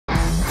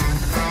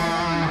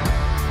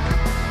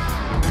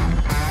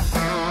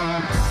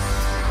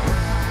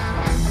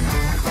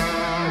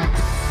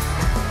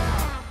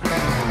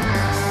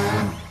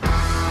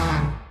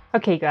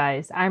Okay,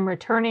 guys, I'm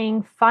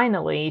returning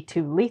finally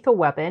to Lethal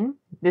Weapon.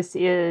 This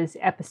is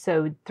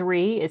episode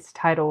 3. It's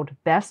titled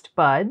Best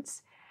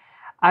Buds.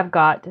 I've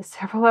got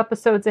several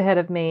episodes ahead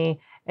of me.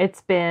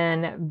 It's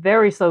been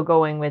very slow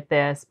going with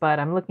this, but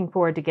I'm looking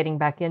forward to getting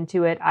back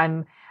into it.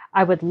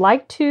 I would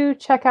like to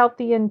check out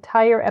the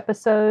entire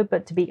episode,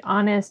 but to be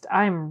honest,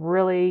 I'm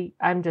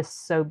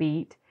just so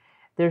beat.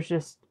 There's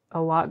just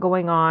a lot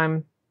going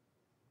on,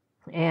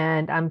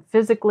 and I'm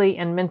physically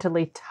and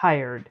mentally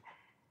tired.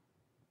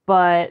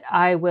 But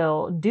I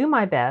will do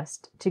my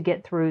best to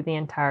get through the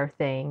entire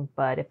thing.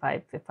 But if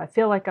I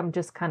feel like I'm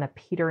just kind of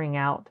petering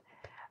out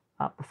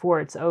before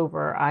it's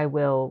over, I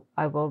will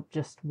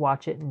just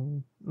watch it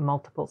in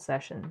multiple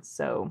sessions.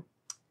 So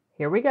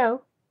here we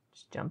go.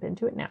 Just jump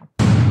into it now.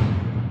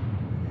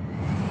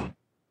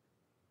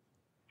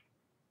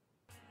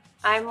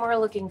 I'm more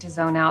looking to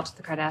zone out to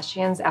the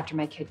Kardashians after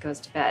my kid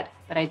goes to bed,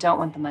 but I don't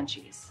want the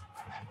munchies.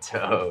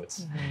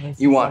 Totes.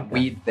 You want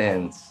weed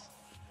thins.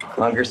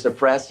 Hunger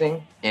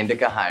suppressing,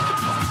 indica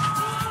hydrochloride.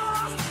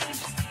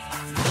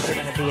 They're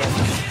going to be a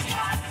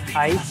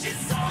ice.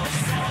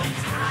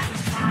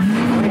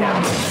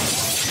 Yeah.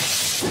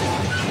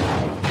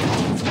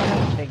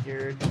 I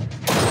figured.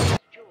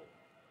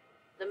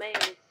 The Meyers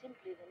is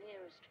simply the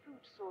nearest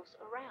food source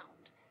around.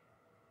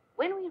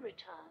 When we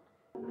return...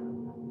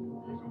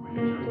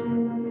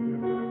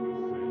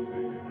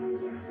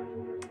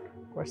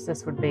 Of course,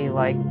 this would be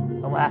like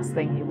the last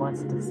thing he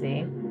wants to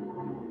see.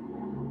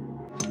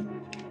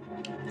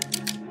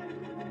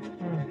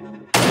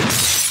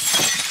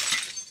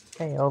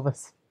 Hey,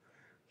 Elvis.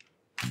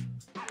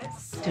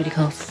 Duty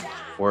calls.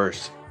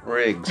 Worse.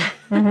 Riggs.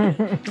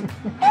 I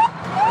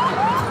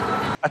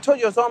told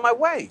you I was on my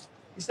way.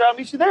 You said I'll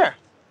meet you there.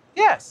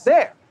 Yes,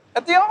 there.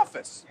 At the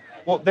office.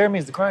 Well, there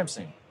means the crime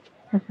scene.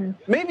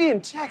 Maybe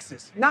in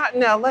Texas, not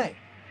in L.A.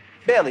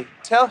 Bailey,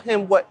 tell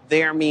him what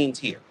there means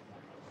here.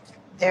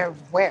 There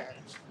where?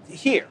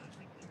 Here.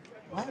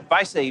 What? If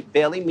I say,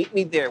 Bailey, meet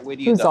me there, where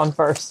do you Who's go? on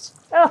first?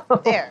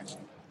 Oh. There.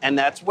 And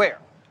that's where?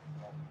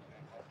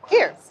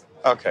 Here.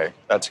 Okay,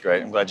 that's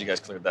great. I'm glad you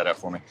guys cleared that up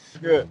for me.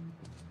 Good.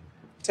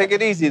 Take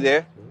it easy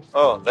there.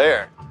 Oh,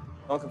 there.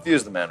 Don't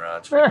confuse the man,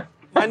 Raj.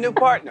 My new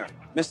partner,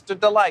 Mr.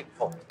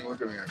 Delightful.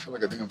 Look at me, I feel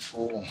like a damn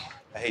fool.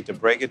 I hate to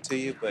break it to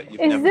you, but you've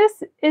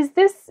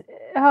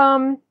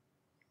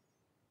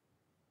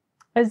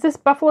Is this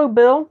Buffalo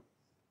Bill?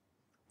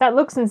 That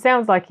looks and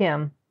sounds like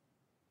him.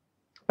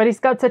 But he's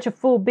got such a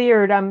full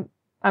beard, I'm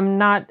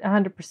not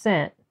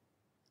 100%.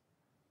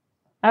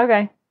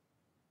 Okay.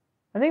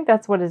 I think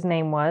that's what his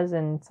name was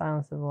in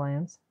Silence of the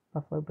Lambs.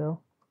 Buffalo Bill.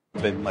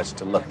 been much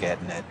to look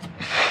at, Ned.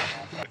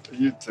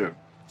 You too.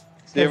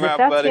 See you If around,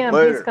 that's buddy. him,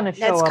 Later. he's going to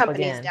show Ned's up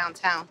company is again.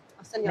 downtown.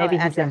 I'll send you Maybe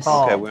all he's the address.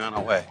 involved Okay, we're on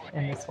our way.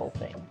 in this whole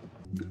thing.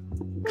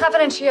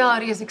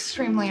 Confidentiality is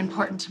extremely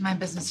important to my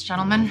business,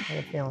 gentlemen. I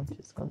have a feeling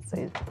she's going to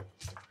say it.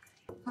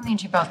 I'll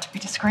need you both to be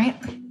discreet.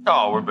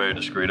 Oh, we're very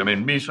discreet. I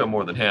mean, me so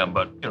more than him,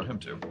 but, you know, him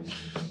too.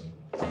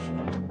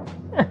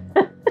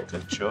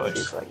 Good choice.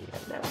 She's like,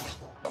 yeah, no.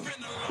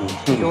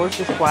 The door's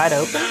just wide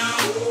open?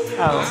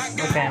 Oh,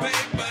 okay.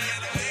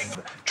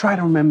 Try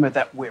to remember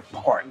that we're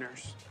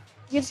partners.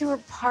 You two are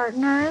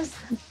partners?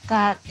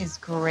 That is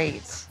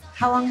great.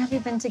 How long have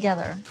you been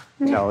together?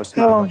 No, it's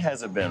not. How long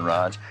has it been,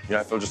 Raj? You know,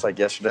 I feel just like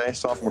yesterday. I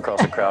saw from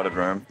across a crowded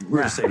room. We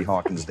were at Sadie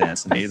Hawkins'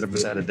 dance, and neither of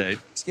us had a date.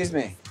 Excuse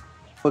me.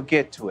 We'll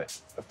get to it.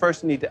 But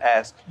first, I need to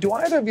ask, Do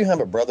either of you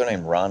have a brother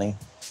named Ronnie?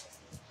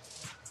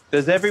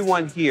 does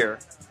everyone here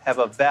have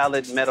a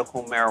valid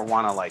medical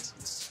marijuana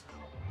license?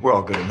 We're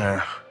all good in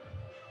there.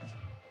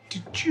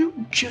 Did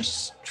you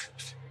just...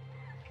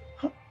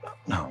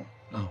 No.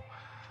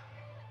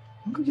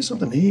 I'm gonna get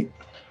something to eat.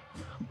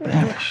 I'm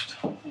banished.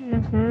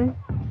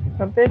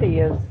 I bet he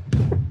is.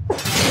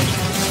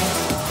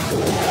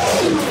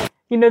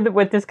 You know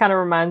what this kind of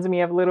reminds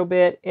me of a little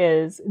bit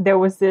is there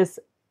was this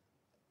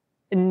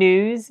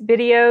news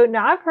video.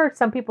 Now I've heard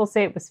some people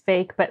say it was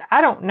fake, but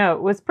I don't know.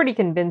 It was pretty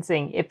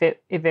convincing if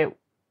it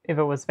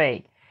was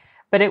fake.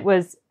 But it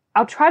was.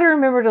 I'll try to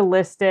remember to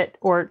list it,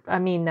 or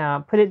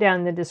put it down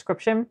in the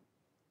description.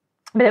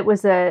 But it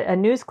was a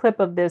news clip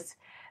of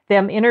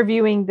them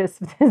interviewing this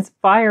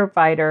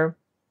firefighter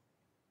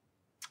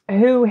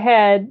who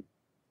had.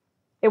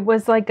 It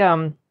was like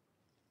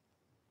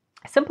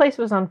someplace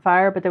was on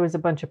fire, but there was a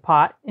bunch of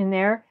pot in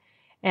there.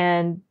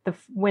 And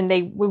when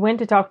we went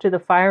to talk to the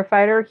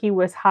firefighter, he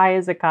was high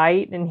as a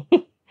kite, and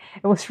it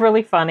was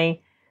really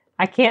funny.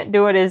 I can't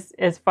do it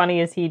as funny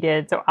as he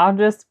did, so I'll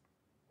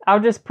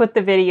just put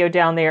the video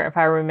down there if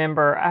I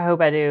remember. I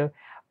hope I do,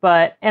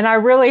 and I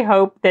really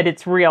hope that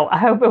it's real. I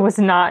hope it was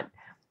not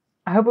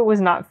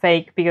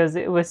fake because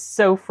it was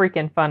so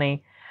freaking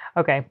funny.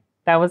 Okay,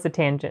 that was a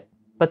tangent,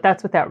 but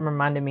that's what that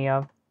reminded me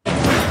of.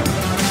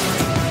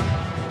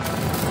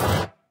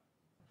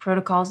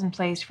 Protocols in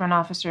place for an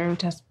officer who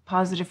tests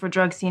positive for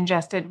drugs he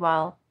ingested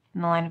while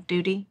in the line of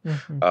duty.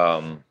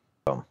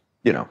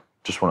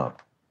 Just want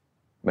to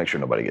make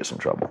sure nobody gets in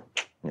trouble,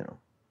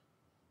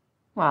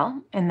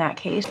 Well, in that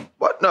case.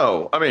 What?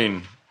 No. I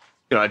mean,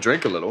 I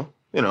drink a little.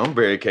 You know,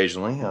 very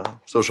occasionally.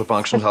 Social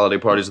functions, holiday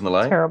parties, and the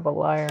like. Terrible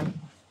liar.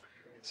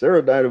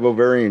 Sarah died of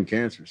ovarian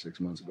cancer 6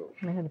 months ago.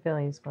 I had a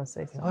feeling he was going to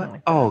say something like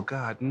that. Oh,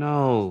 God,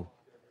 no.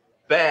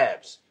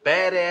 Babs,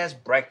 badass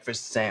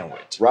breakfast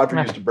sandwich. Roger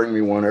used to bring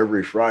me one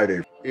every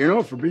Friday. You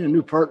know, for being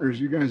new partners,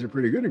 you guys are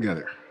pretty good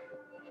together.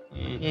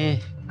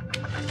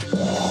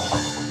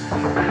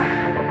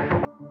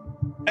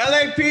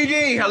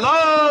 LAPD,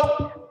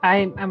 hello?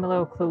 I'm a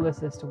little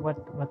clueless as to what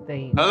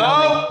they Hello?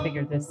 how they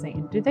figured this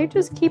thing. Do they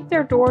just keep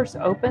their doors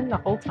open the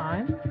whole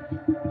time?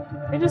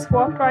 They just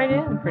walked right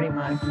in, pretty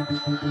much.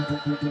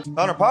 Found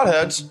our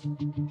potheads.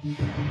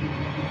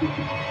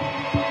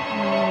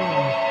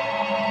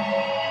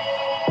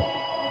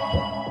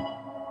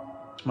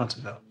 Months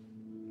ago.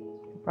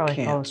 Probably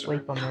fell Cancer.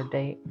 asleep on their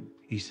date.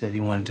 He said he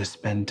wanted to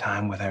spend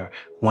time with her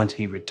once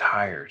he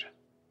retired.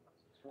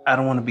 I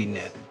don't want to be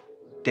Ned.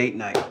 Date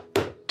night.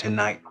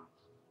 Tonight.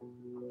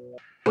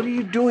 What are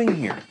you doing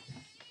here?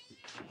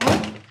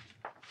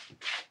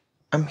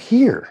 I'm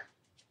here.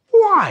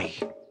 Why?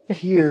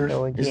 Here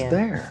Go is again.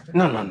 there.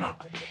 No.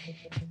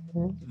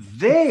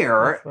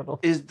 There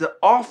is the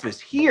office.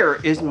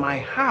 Here is my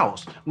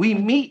house. We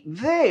meet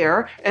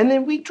there, and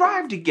then we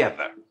drive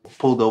together.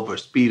 Pulled over a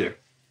speeder.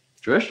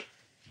 Trish?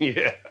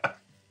 Yeah.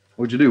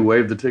 What'd you do,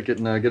 wave the ticket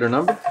and get her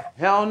number?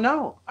 Hell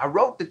no. I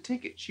wrote the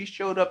ticket. She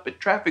showed up at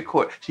traffic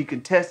court. She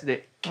contested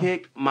it,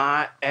 kicked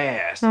my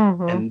ass.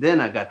 And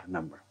then I got the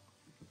number.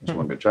 Just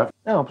want to get traffic?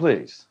 No,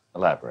 please.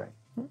 Elaborate.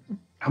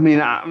 I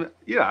mean, I'm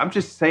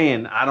just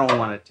saying I don't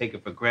want to take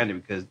it for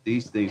granted because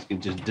these things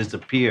can just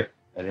disappear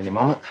At any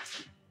moment?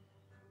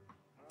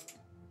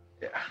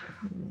 Yeah.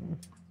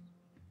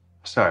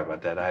 Sorry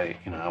about that.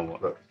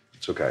 Look,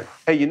 it's okay.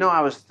 Hey,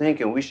 I was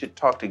thinking we should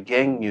talk to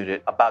Gang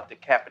Unit about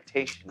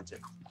decapitations.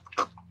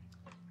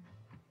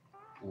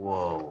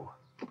 Whoa.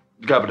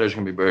 Decapitation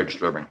can be very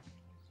disturbing.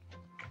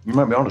 You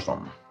might be onto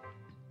something.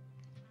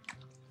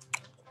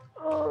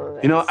 Oh,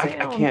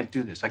 I can't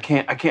do this. I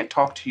can't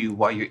talk to you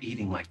while you're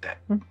eating like that.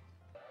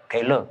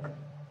 Okay, look.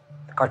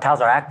 The cartels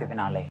are active in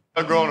LA.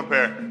 A grown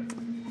pair.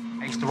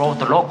 I used to roll with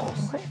the locals.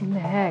 What in the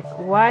heck?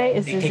 Why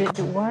is that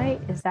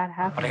But I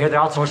happening? hear they're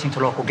outsourcing to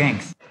local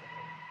gangs.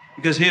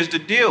 Because here's the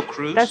deal,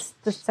 Cruz. That's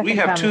the second We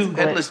have time two it's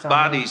headless glitched on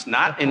bodies, me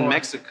not in before.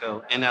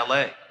 Mexico, in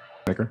LA.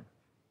 Maker?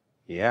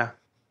 Yeah.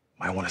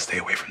 Might want to stay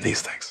away from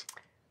these things.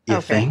 You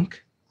Okay.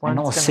 think? I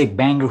know a One's sick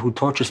banger who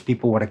tortures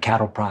people with a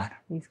cattle prod.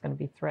 He's going to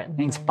be threatened.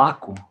 Name's by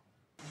Paco.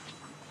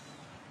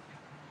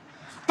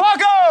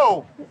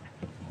 Paco!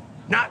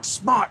 Not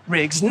smart,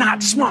 Riggs,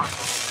 not smart.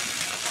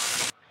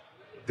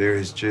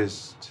 There's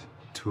just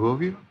two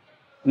of you?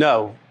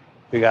 No,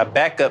 we got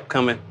backup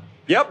coming.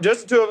 Yep,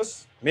 just the two of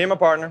us. Me and my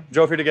partner.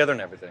 Drove here together and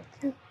everything.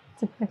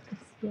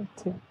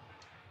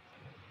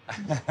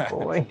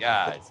 Boy.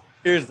 Guys,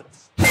 here's the...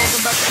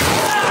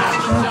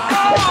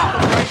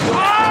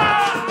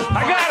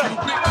 I got him!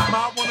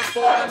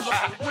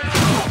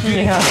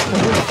 Yeah,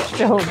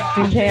 still do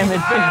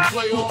damage.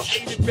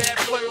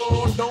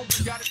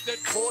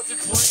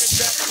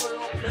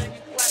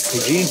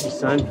 Take it easy,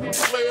 son.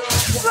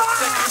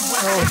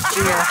 Oh,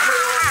 dear.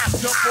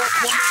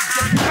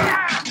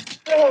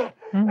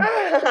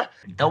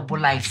 Double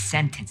life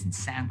sentence in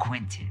San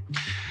Quentin.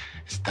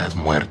 Estás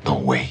muerto,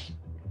 güey.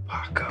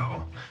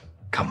 Paco.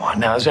 Come on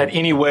now, is that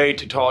any way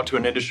to talk to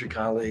an industry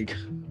colleague?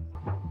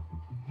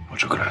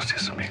 Muchas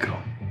gracias, amigo.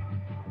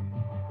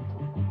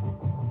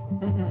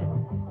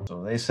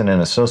 So they sent in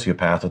a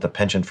sociopath with a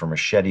penchant for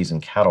machetes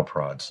and cattle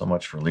prods. So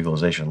much for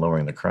legalization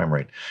lowering the crime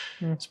rate.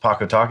 Is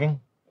Paco talking?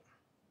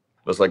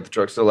 Looks like the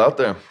truck's still out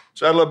there.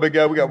 Saddle up, big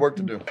guy. We got work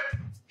to do.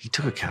 He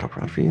took a cattle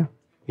prod for you?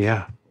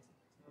 Yeah.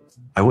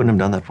 I wouldn't have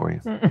done that for you.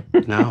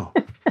 No.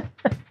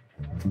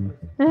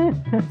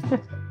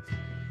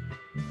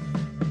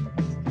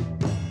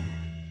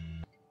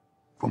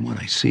 From what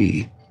I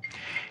see,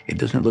 it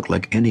doesn't look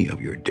like any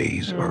of your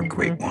days are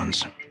great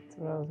ones. That's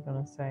what I was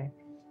going to say.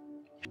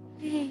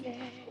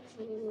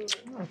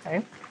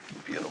 Okay.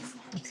 Beautiful.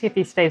 Let's see if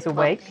he stays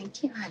awake.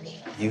 Thank you, honey.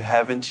 You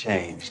haven't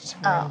changed.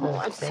 Oh,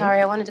 I'm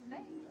sorry. I wanted to.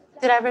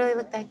 Did I really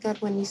look that good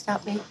when you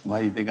stopped me? Why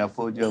do you think I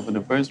pulled you up in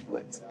the first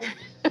place?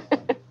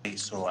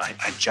 So I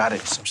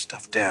jotted some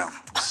stuff down.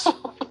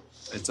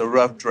 It's a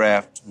rough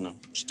draft. And I'm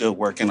still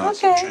working on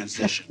some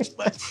transitions,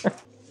 but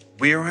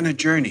we're on a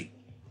journey,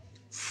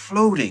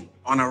 floating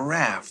on a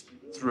raft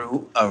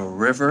through a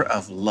river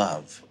of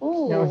love.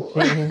 Ooh.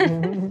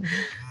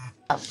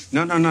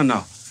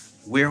 No.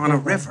 We're on a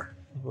river,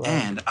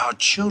 and our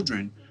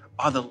children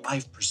are the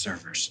life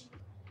preservers.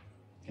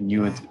 And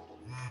you and...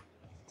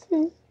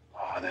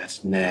 Oh,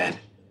 that's Ned.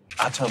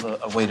 I'll tell the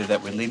waiter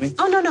that we're leaving.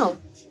 Oh, no.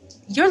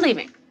 You're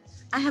leaving.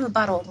 I have a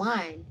bottle of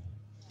wine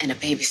and a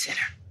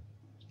babysitter.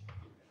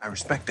 I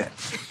respect that.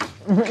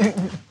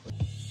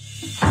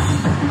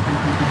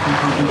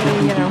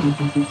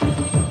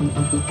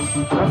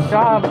 Rough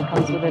job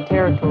comes with the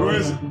territory,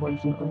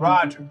 unfortunately.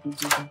 Roger.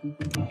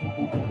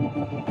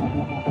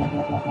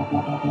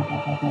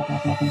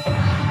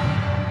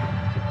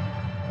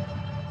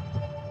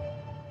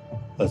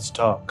 Let's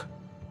talk.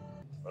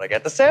 But I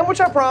got the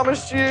sandwich I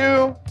promised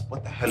you.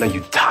 What the hell are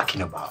you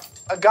talking about?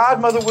 A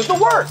godmother was the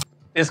worst.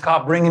 This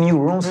cop bringing you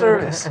room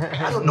service?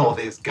 I don't know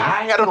this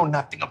guy. I don't know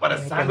nothing about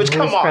a sandwich.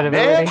 Come on,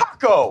 man.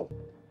 Paco.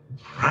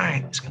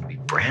 Right, it's gonna be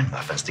bran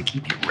muffins to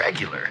keep you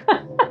regular.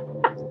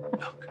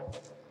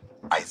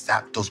 I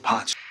zapped those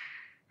pots.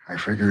 I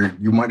figured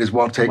you might as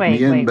well take Wait,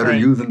 me in. wait, Better wait.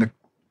 you than the...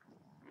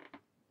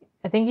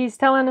 I think he's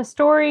telling a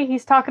story.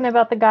 He's talking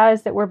about the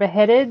guys that were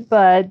beheaded,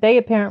 but they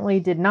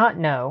apparently did not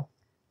know.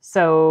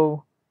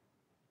 So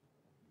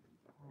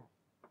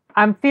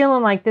I'm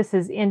feeling like this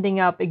is ending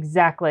up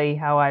exactly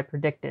how I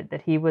predicted,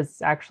 that he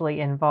was actually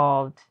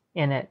involved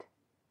in it.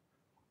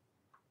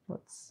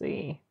 Let's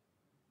see.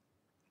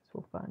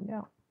 We'll find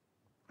out.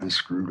 I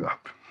screwed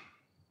up.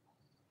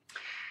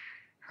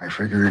 I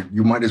figured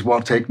you might as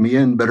well take me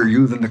in. Better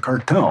you than the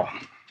cartel.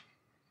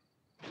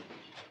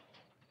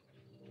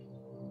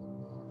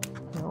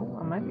 No,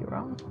 I might be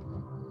wrong.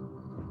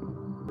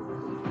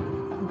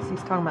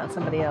 He's talking about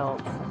somebody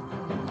else.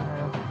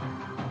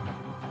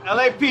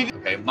 LAPD.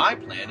 Okay, my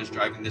plan is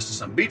driving this to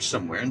some beach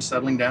somewhere and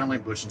settling down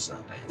like Bush and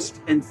Sundance.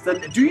 And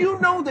do you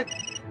know that...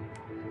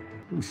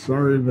 I'm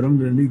sorry, but I'm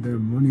gonna need that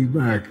money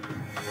back.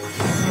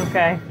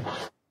 Okay.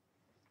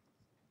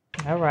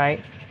 All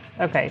right.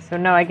 Okay, so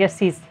no, I guess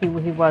he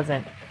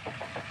wasn't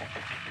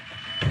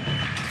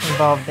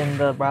involved in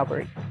the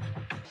robbery.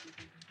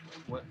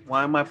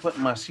 Why am I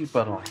putting my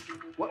seatbelt on?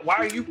 Why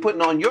are you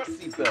putting on your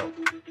seatbelt?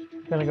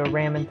 Gonna go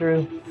ramming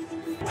through.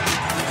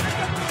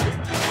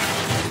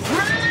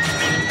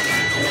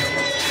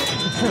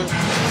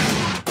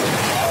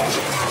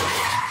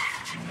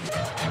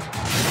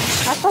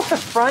 I thought the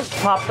front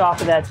popped off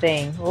of that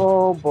thing.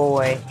 Oh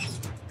boy.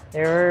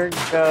 There it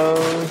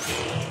goes.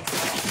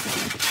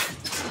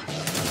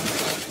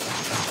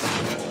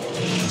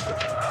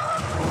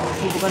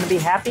 People going to be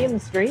happy in the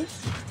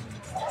streets?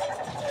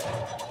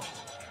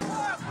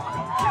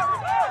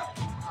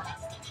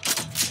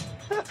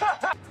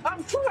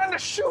 I'm trying to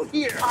shoot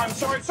here. I'm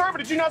sorry, sir, but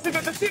did you not see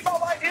that the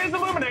seatbelt light is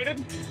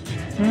illuminated?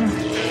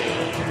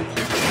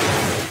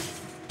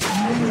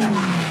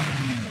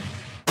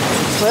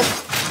 Flip.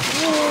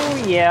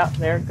 Oh, yeah,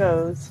 there it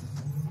goes.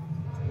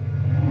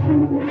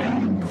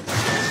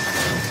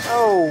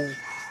 Oh.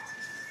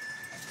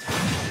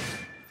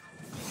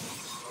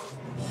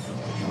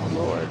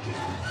 Lord.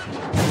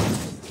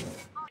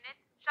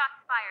 Shots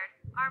fired.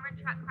 Armored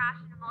truck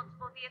crashed into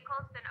multiple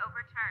vehicles, then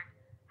overturned.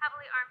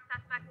 Heavily armed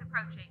suspects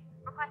approaching.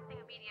 Requesting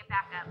immediate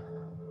backup.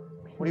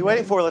 What are you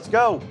waiting for? Let's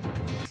go.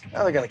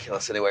 Now they're gonna kill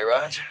us anyway,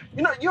 Raj.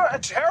 You know, you're a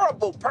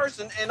terrible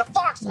person in a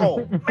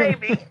foxhole.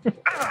 Maybe.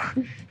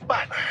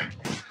 But,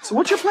 so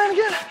what's your plan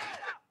again?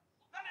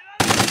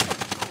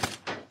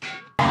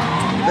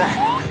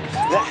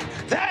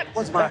 That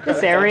was my...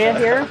 This area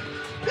here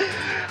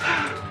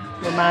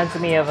reminds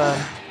me of a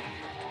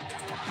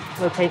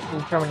location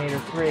in Terminator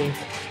 3.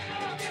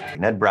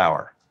 Ned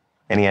Brower.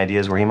 Any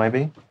ideas where he might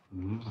be?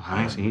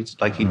 I see. It's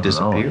like he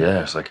disappeared. Oh,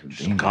 yeah, it's like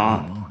he's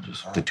gone.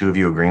 Just the two of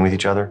you agreeing with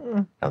each other?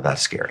 Now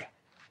that's scary.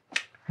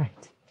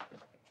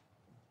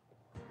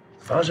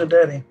 If I was your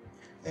daddy,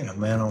 ain't a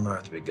man on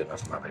earth be good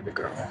enough for my baby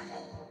girl.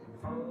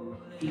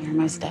 You're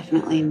most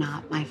definitely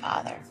not my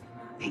father.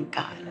 Thank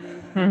God.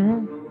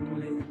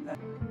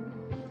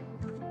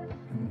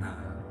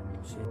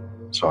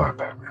 Sorry,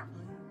 baby.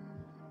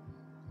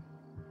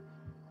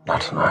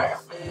 Not tonight.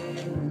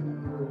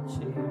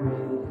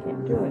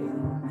 Can't do it.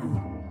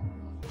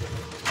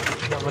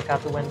 Don't look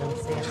out the window and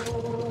see it.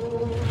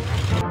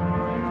 You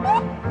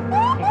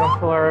gonna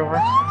pull her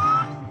over?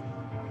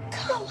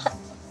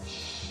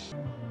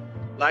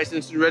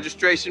 License and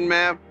registration,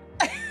 ma'am?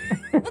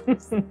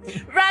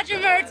 Roger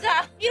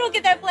Murtaugh, you don't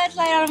get that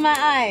flashlight out of my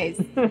eyes.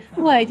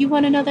 What, you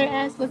want another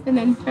ass whipping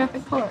in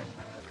perfect court?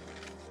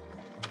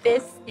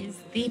 This is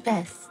the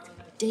best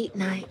date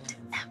night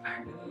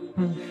ever.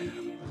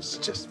 It's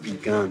just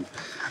begun.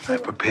 I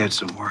prepared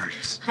some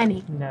words.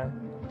 Honey. No.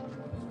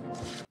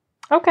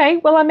 Okay,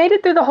 well, I made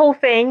it through the whole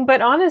thing,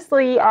 but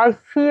honestly, I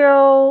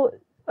feel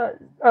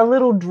a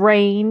little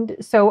drained,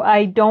 so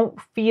I don't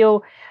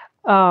feel...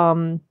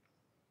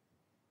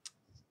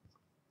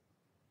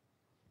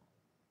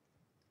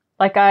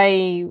 like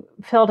I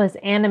felt as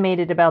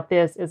animated about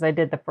this as I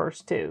did the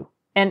first two.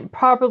 And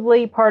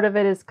probably part of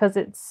it is because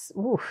it's,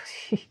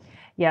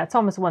 yeah, it's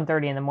almost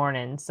 1:30 in the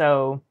morning.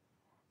 So,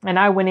 and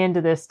I went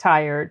into this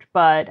tired,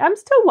 but I'm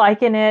still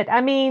liking it.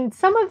 I mean,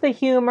 some of the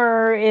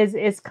humor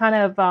is kind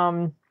of,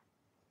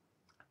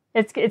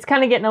 it's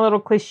kind of getting a little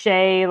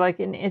cliche. Like,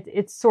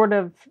 it's sort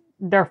of,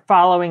 they're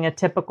following a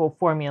typical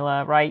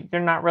formula, right? They're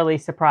not really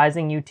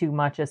surprising you too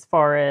much as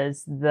far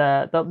as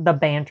the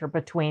banter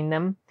between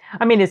them.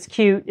 I mean, it's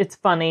cute, it's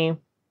funny,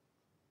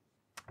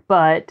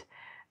 but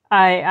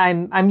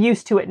I'm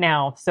used to it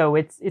now, so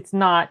it's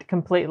not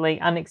completely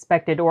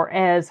unexpected or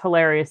as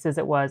hilarious as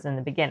it was in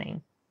the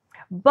beginning.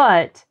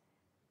 But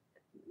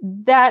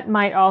that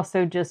might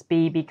also just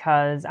be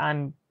because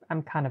I'm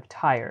kind of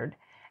tired,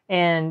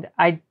 and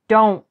I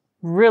don't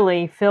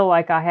really feel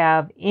like I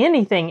have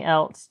anything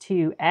else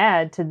to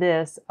add to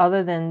this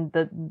other than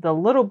the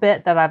little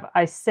bit that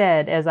I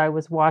said as I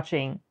was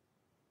watching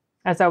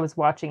as I was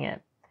watching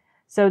it.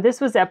 So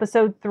this was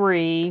episode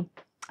 3.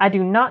 I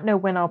do not know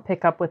when I'll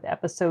pick up with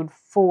episode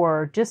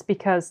 4, just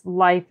because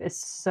life is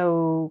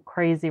so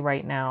crazy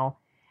right now.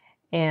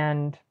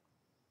 And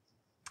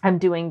I'm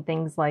doing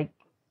things like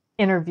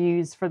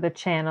interviews for the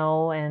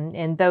channel,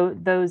 and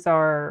those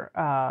are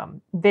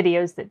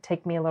videos that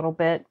take me a little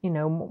bit,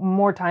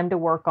 more time to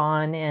work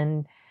on.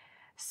 And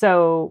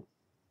so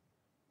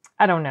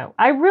I don't know.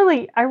 I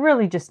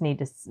really just need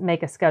to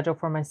make a schedule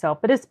for myself,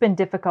 but it's been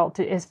difficult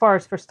to, as far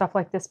as for stuff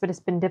like this, but it's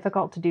been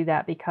difficult to do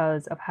that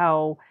because of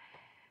how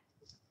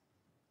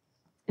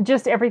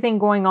just everything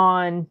going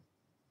on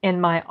in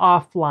my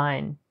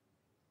offline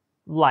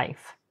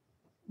life,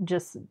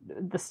 just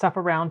the stuff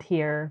around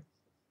here,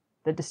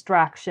 the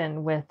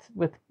distraction with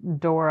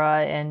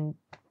Dora and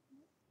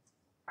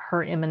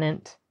her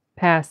imminent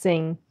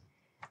passing.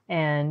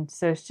 And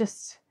so it's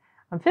just,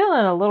 I'm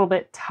feeling a little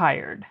bit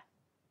tired,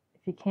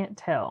 if you can't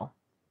tell.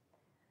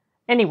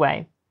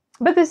 Anyway,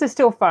 but this is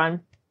still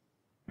fun.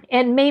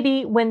 And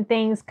maybe when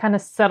things kind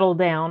of settle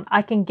down,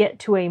 I can get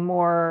to a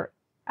more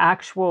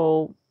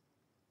actual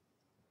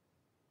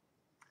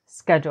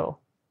schedule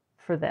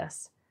for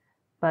this.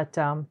 But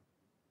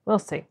we'll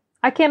see.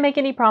 I can't make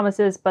any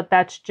promises, but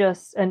that's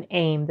just an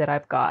aim that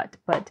I've got.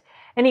 But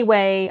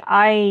anyway,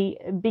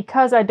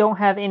 because I don't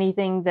have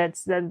anything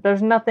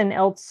there's nothing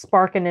else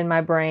sparking in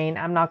my brain,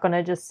 I'm not going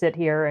to just sit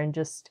here and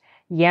just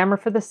yammer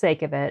for the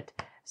sake of it.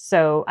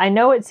 So I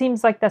know it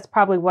seems like that's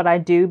probably what I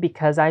do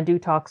because I do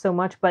talk so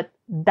much, but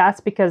that's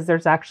because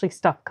there's actually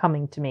stuff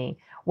coming to me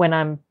when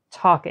I'm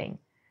talking.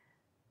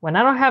 When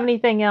I don't have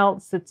anything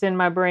else that's in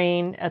my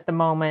brain at the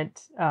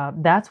moment,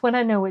 that's when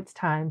I know it's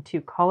time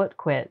to call it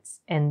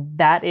quits. And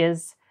that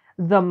is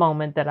the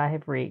moment that I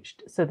have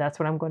reached. So that's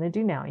what I'm going to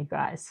do now, you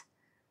guys.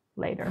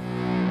 Later.